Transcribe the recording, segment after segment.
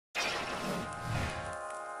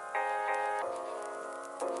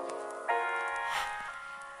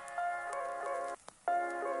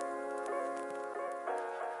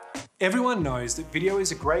Everyone knows that video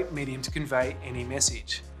is a great medium to convey any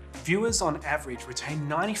message. Viewers on average retain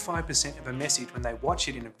 95% of a message when they watch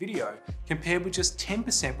it in a video, compared with just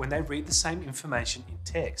 10% when they read the same information in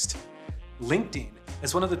text. LinkedIn,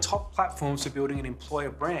 as one of the top platforms for building an employer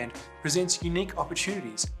brand, presents unique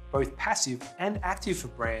opportunities, both passive and active for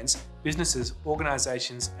brands, businesses,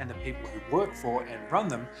 organizations, and the people who work for and run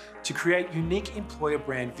them, to create unique employer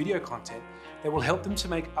brand video content that will help them to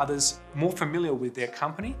make others more familiar with their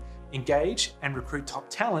company, engage and recruit top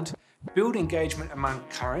talent, build engagement among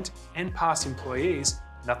current and past employees,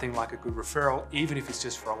 nothing like a good referral, even if it's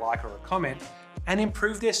just for a like or a comment, and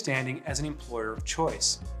improve their standing as an employer of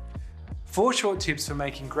choice. 4 short tips for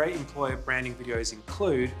making great employer branding videos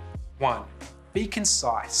include: 1. Be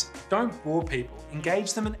concise. Don't bore people.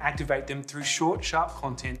 Engage them and activate them through short, sharp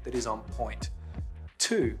content that is on point.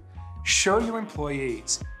 2. Show your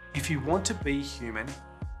employees. If you want to be human,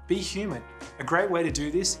 be human. A great way to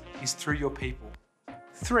do this is through your people.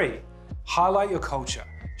 3. Highlight your culture.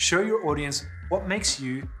 Show your audience what makes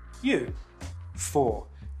you, you. 4.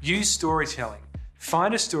 Use storytelling.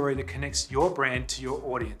 Find a story that connects your brand to your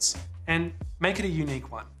audience and make it a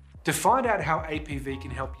unique one. To find out how APV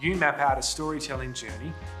can help you map out a storytelling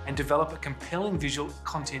journey and develop a compelling visual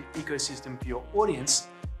content ecosystem for your audience,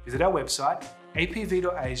 visit our website,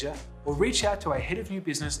 apv.asia, or reach out to our Head of New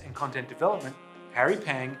Business and Content Development, Harry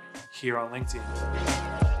Pang, here on LinkedIn.